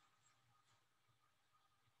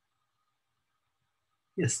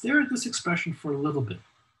 Yes, stare at this expression for a little bit.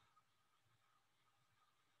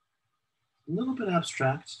 A little bit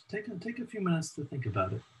abstract. Take a few minutes to think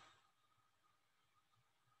about it.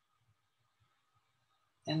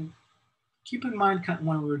 And keep in mind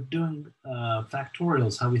when we're doing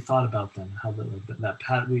factorials, how we thought about them, how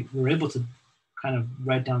we were able to kind of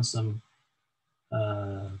write down some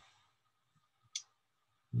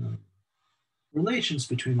relations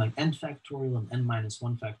between like n factorial and n minus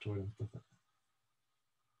 1 factorial and stuff like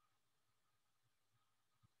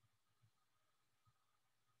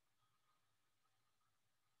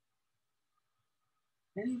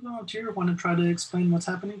that. Any volunteer want to try to explain what's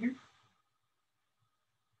happening here?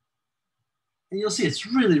 And you'll see it's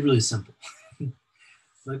really, really simple.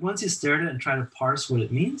 Like once you stare at it and try to parse what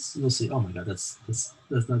it means, you'll see, oh my God, that's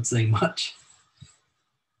not saying much.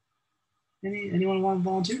 Anyone want to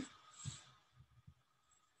volunteer?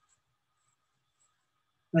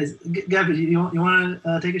 Nice. Gabby, you want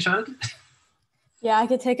to take a shot at it? Yeah, I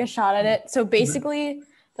could take a shot at it. So basically,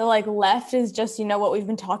 the like left is just, you know, what we've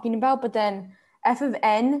been talking about, but then f of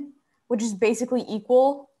n, which is basically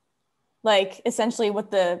equal, like essentially what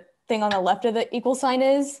the thing on the left of the equal sign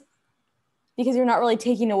is, because you're not really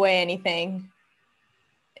taking away anything.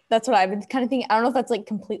 That's what I've been kind of thinking. I don't know if that's like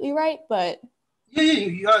completely right, but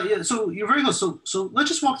yeah. So you're very close. So let's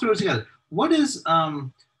just walk through it together. What is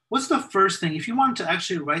what's the first thing if you wanted to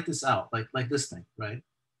actually write this out, like this thing, right?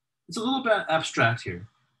 It's a little bit abstract here,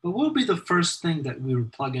 but what would be the first thing that we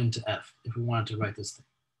would plug into f if we wanted to write this thing?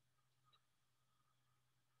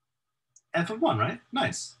 F of 1, right?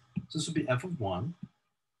 Nice. So this would be f of 1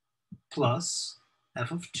 plus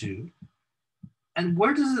f of 2. And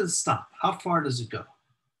where does it stop? How far does it go?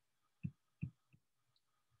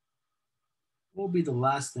 What will be the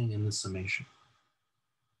last thing in this summation?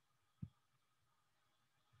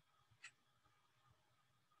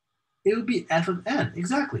 It would be f of n,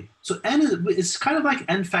 exactly. So n it's kind of like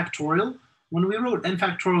n factorial. When we wrote n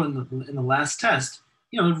factorial in the last test,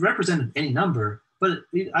 you know, it represented any number, but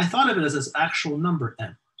I thought of it as this actual number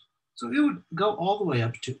n. So it would go all the way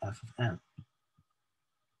up to f of n.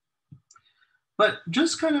 But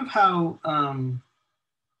just kind of how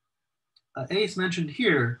Ace mentioned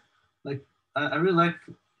here, like I really like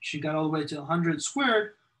she got all the way to 100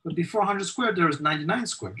 squared, but before 100 squared, there was 99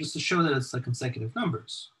 squared, just to show that it's like consecutive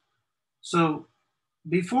numbers. So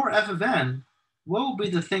before f of n, what would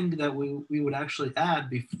be the thing that we would actually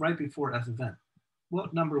add right before f of n?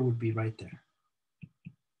 What number would be right there?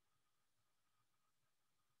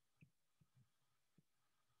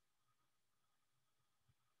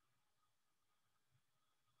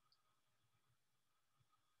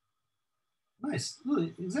 Nice,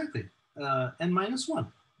 really, exactly, n minus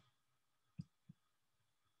 1.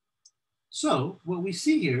 So what we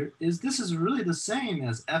see here is this is really the same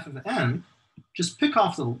as f of n. Just pick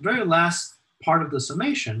off the very last part of the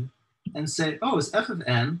summation and say, oh, it's f of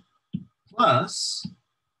n plus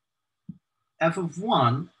f of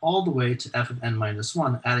 1 all the way to f of n minus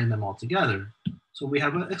 1, adding them all together. So we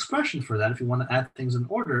have an expression for that. If you want to add things in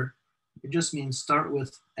order, it just means start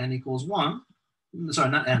with n equals 1. Sorry,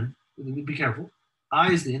 not n. Be careful.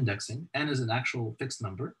 I is the indexing. N is an actual fixed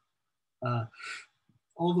number.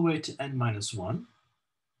 All the way to n minus 1,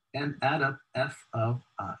 and add up f of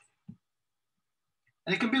I.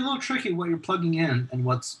 And it can be a little tricky what you're plugging in and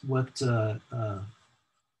what's on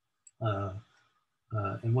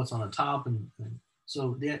the top. And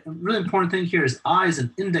so the really important thing here is I is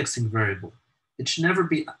an indexing variable. it should never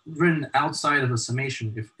be written outside of a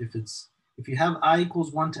summation. If you have I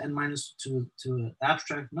equals 1 to n minus to an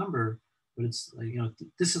abstract number, but it's like,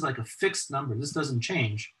 this is like a fixed number. This doesn't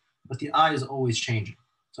change, but the I is always changing.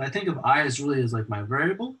 So I think of I as really as like my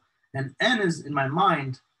variable, and n is in my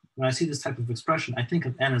mind. When I see this type of expression, I think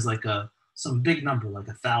of n as like some big number, like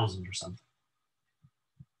 1,000 or something.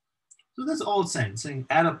 So that's all it's saying. It's saying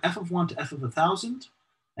add up f of 1 to f of 1,000,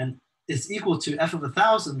 and it's equal to f of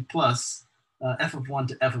 1,000 plus f of 1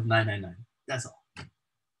 to f of 999. That's all.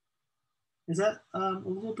 Is that a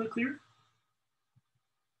little bit clear?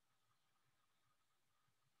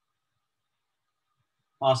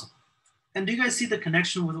 Awesome. And do you guys see the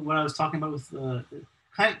connection with what I was talking about with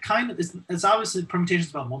kind of, it's obviously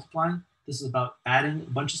permutations about multiplying. This is about adding a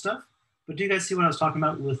bunch of stuff. But do you guys see what I was talking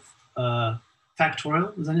about with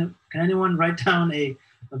factorial? Can anyone write down a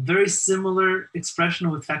very similar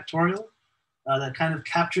expression with factorial that kind of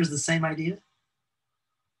captures the same idea?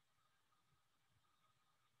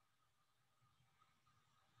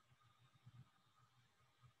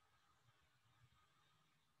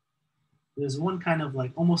 There's one kind of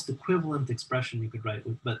like almost equivalent expression you could write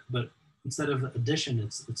with, but instead of addition,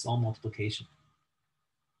 it's all multiplication.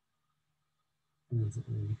 And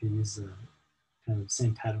you can use kind of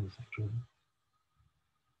same pattern with factorial.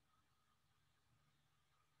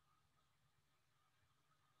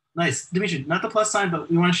 Nice, Dimitri. Not the plus sign, but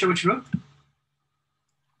we want to share what you wrote.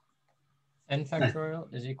 N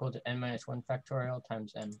factorial is equal to n minus 1 factorial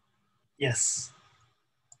times n. Yes.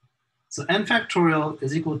 So n factorial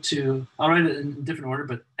is equal to, I'll write it in a different order,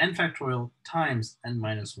 but n factorial times n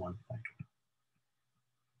minus 1 factorial.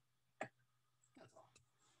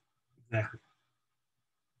 Exactly.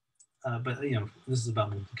 But this is about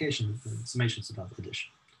multiplication. The summation is about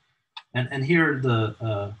addition. And here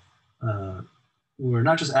we're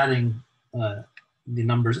not just adding the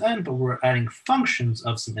numbers n, but we're adding functions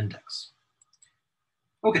of some index.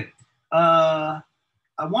 Okay. I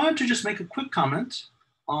wanted to just make a quick comment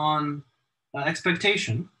on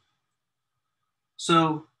expectation.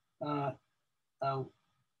 So one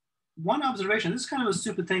observation, this is kind of a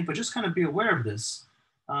stupid thing, but just kind of be aware of this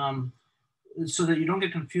so that you don't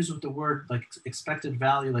get confused with the word like expected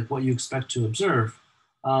value, like what you expect to observe.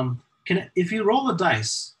 If you roll a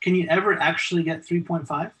dice, can you ever actually get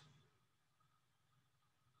 3.5?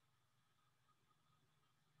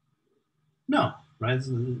 No, right?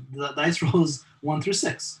 The dice rolls 1 through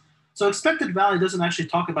 6. So expected value doesn't actually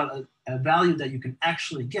talk about a value that you can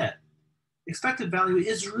actually get. Expected value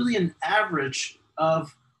is really an average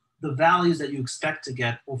of the values that you expect to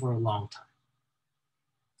get over a long time,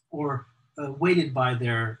 or weighted by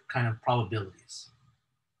their kind of probabilities.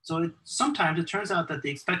 So sometimes it turns out that the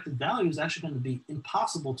expected value is actually going to be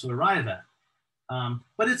impossible to arrive at.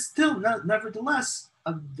 But it's still, nevertheless,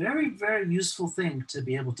 a very, very useful thing to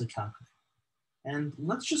be able to calculate. And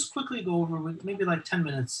let's just quickly go over, with maybe like 10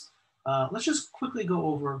 minutes, let's just quickly go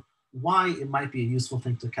over why it might be a useful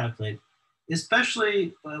thing to calculate,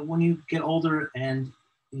 especially when you get older and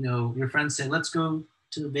your friends say, let's go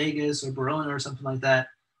to Vegas or Barcelona or something like that.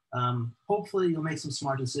 Hopefully you'll make some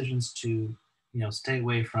smart decisions to stay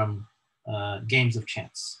away from games of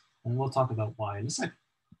chance. And we'll talk about why in a second.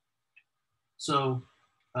 So,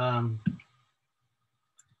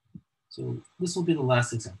 so this will be the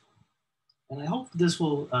last example. And I hope this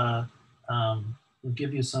will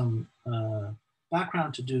give you some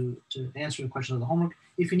background to answer the question of the homework.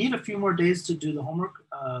 If you need a few more days to do the homework,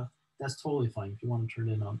 that's totally fine if you want to turn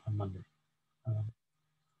it in on Monday.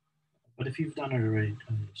 But if you've done it already,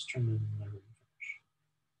 just turn it in whenever you finish.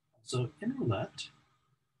 So in roulette,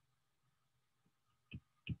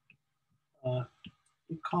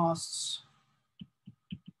 it costs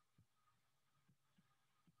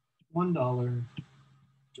 $1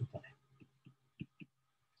 to play.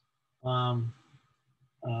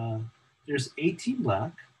 There's 18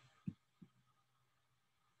 black,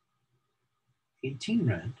 18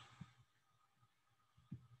 red,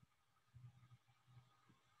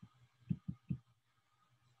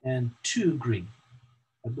 and 2 green.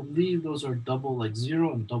 I believe those are double, like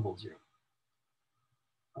 0 and double 0.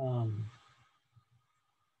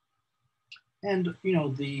 And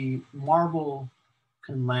the marble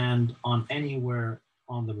can land on anywhere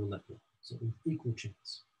on the roulette wheel, so with equal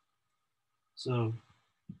chance. So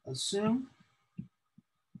assume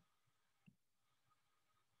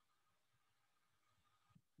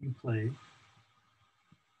you play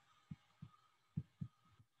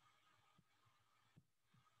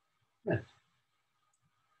red.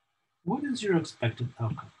 What is your expected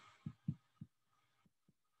outcome?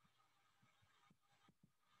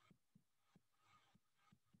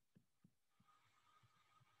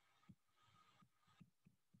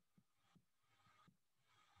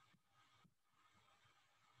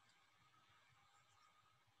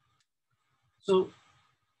 So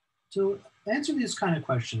to answer these kind of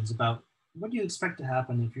questions about what do you expect to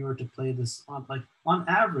happen if you were to play this on, like on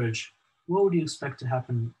average, what would you expect to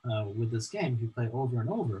happen with this game if you play over and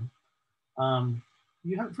over?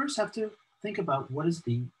 You first have to think about what is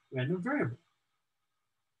the random variable.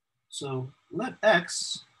 So let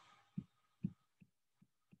x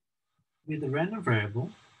be the random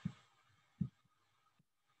variable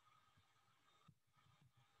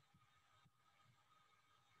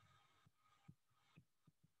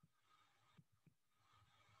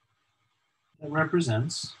that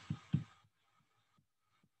represents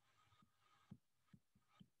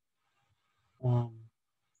the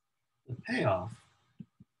payoff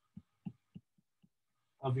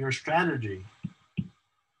of your strategy.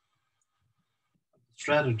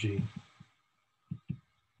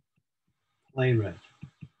 Play red.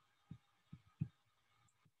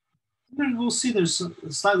 We'll see there's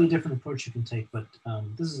a slightly different approach you can take, but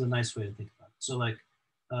this is a nice way to think about it. So like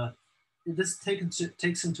this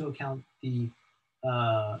takes into account the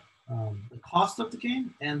cost of the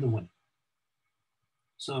game and the winning.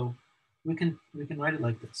 So we can write it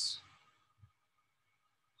like this.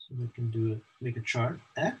 So we can do it, make a chart,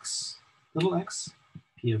 x, little x,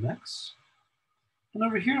 p of x. And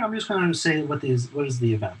over here, I'm just going to say what is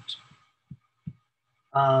the event.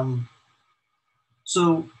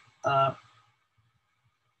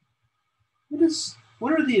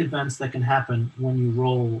 What are the events that can happen when you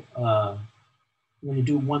roll, when you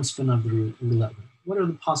do one spin of the roulette? What are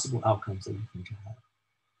the possible outcomes that you think can happen?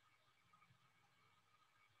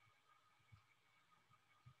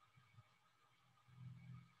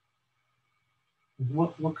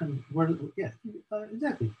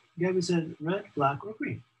 Exactly. Gabby said red, black, or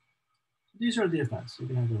green. So these are the events. You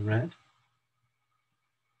can have a red,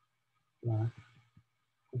 black,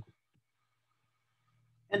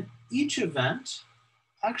 and each event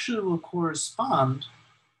actually will correspond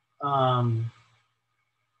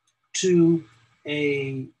to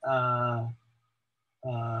a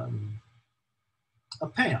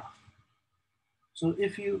payoff. So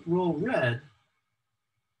if you roll red,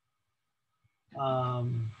 oh,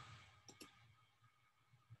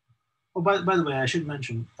 by the way, I should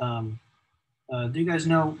mention, do you guys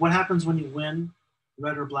know what happens when you win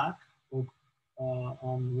red or black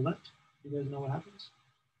on roulette? Do you guys know what happens?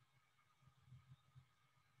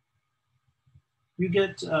 You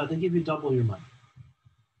get, they give you double your money.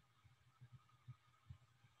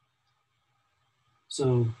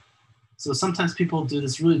 So sometimes people do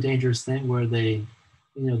this really dangerous thing where they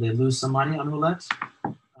lose some money on roulette.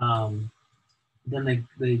 Then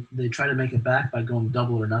they try to make it back by going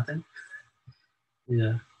double or nothing.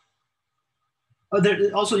 Yeah. Oh,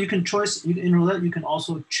 also you can in roulette. You can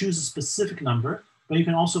also choose a specific number, but you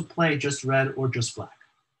can also play just red or just black.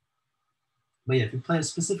 But yeah, if you play a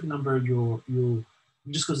specific number, you'll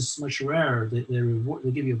just because it's much rarer, they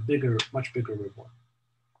give you a much bigger reward.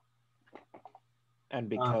 And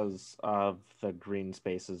because of the green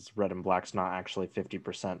spaces, red and black's not actually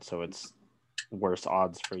 50%, so it's worse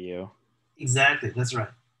odds for you. Exactly, that's right.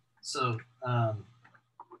 So,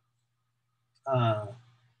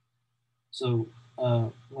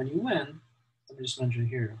 when you win, let me just mention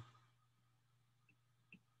here,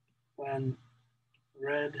 when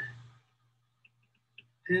red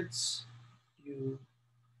hits, you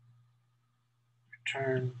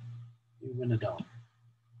win $1.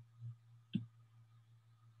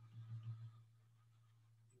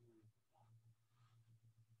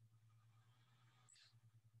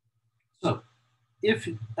 So if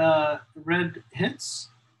red hits,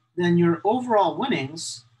 then your overall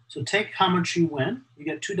winnings, so take how much you win, you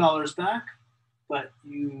get $2 back, but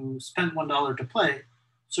you spent $1 to play,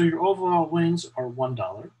 so your overall winnings are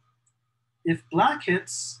 $1. If black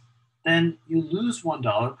hits, then you lose $1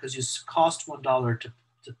 because you cost $1 to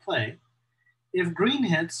play. If green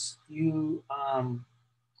hits, you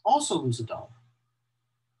also lose $1.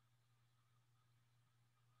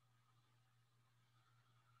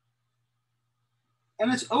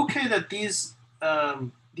 And it's okay that these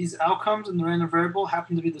outcomes in the random variable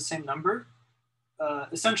happen to be the same number.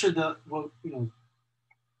 Essentially,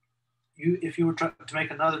 if you were to make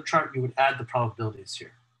another chart, you would add the probabilities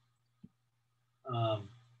here.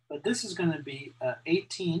 But this is going to be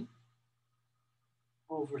 18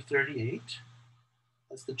 over 38.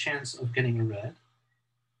 That's the chance of getting a red.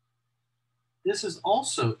 This is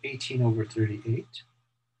also 18 over 38.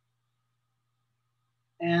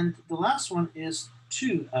 And the last one is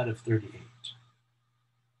 2 out of 38.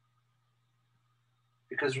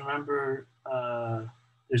 Because remember,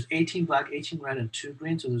 there's 18 black, 18 red, and 2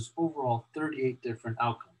 green, so there's overall 38 different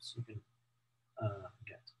outcomes you can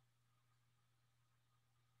get.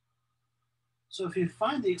 So if you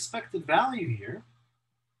find the expected value here,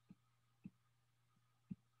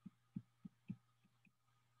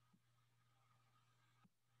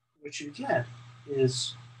 what you get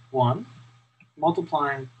is 1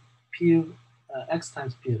 multiplying p of x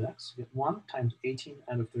times p of x. You get 1 times 18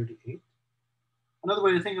 out of 38. Another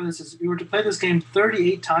way to think of this is if you were to play this game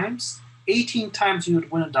 38 times, 18 times you would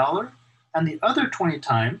win $1, and the other 20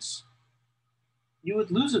 times you would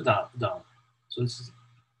lose $1. So this is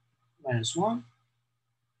minus 1.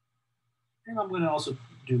 And I'm going to also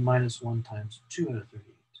do minus 1 times 2 out of 38.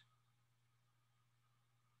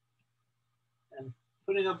 And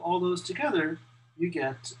putting up all those together, you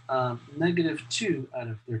get negative 2 out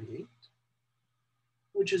of 38,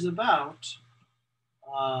 which is about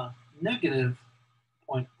negative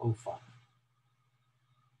 0.05.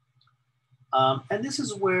 And this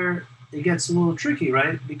is where it gets a little tricky,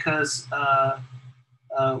 right? Because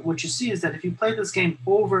what you see is that if you play this game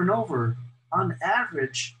over and over, on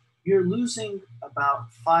average, you're losing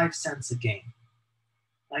about 5 cents a game.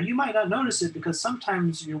 Now you might not notice it because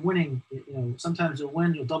sometimes you're winning. Sometimes you'll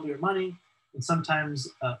win, you'll double your money, and sometimes,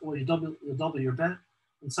 you'll double your bet,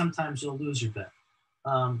 and sometimes you'll lose your bet.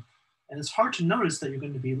 And it's hard to notice that you're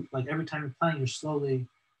going to be like every time you're playing, you're slowly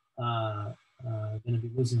going to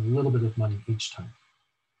be losing a little bit of money each time.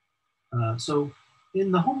 So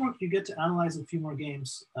in the homework, you get to analyze a few more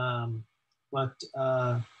games, but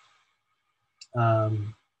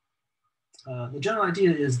the general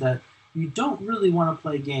idea is that you don't really want to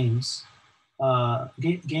play games,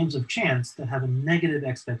 games of chance that have a negative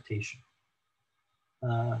expectation.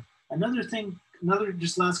 Another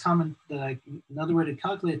just last comment another way to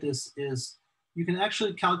calculate this is you can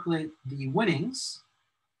actually calculate the winnings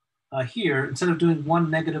here. Instead of doing 1,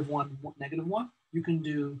 negative 1, negative 1, you can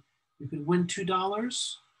win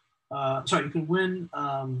 $2. You can win,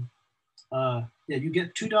 you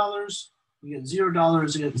get $2, you get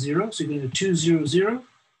 $0, you get 0. So you get a 2, 0, 0.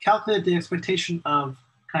 Calculate the expectation of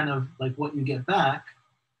kind of like what you get back,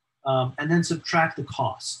 and then subtract the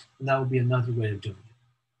cost. And that would be another way of doing it.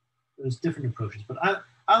 There's different approaches, but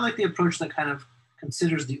I like the approach that kind of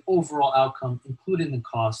considers the overall outcome, including the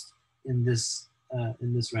cost in this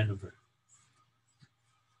random variable.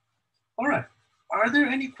 All right, are there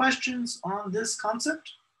any questions on this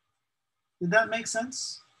concept? Did that make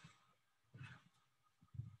sense?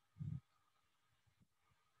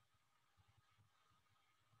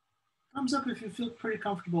 Thumbs up if you feel pretty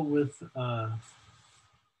comfortable with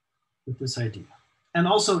this idea. And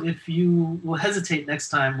also, if you will hesitate next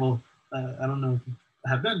time, I don't know if you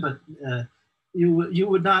have been, but you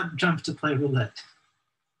would not jump to play roulette.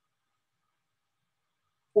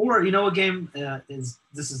 Or a game is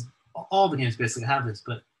all the games basically have this,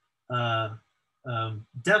 but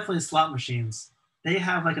definitely slot machines. They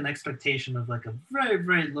have like an expectation of like a very,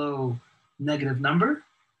 very low negative number.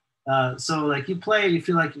 So like you play, you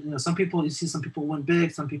feel like you see some people win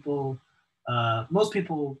big, some people, most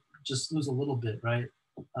people just lose a little bit, right?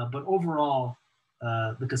 But overall,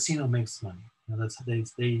 the casino makes money.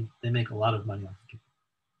 They make a lot of money off of people.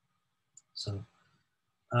 So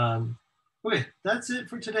okay, that's it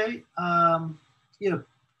for today.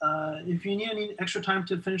 If you need any extra time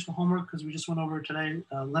to finish the homework because we just went over it today,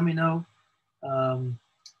 let me know. And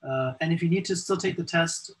if you need to still take the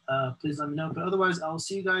test, please let me know. But otherwise, I'll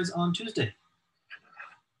see you guys on Tuesday.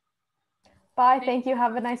 Bye. Thank you.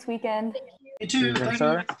 Have a nice weekend. You too. Thank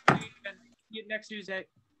you. See you next Tuesday.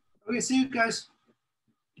 Okay, see you guys.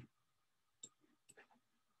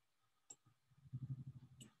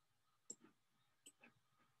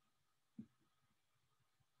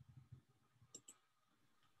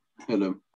 Hello.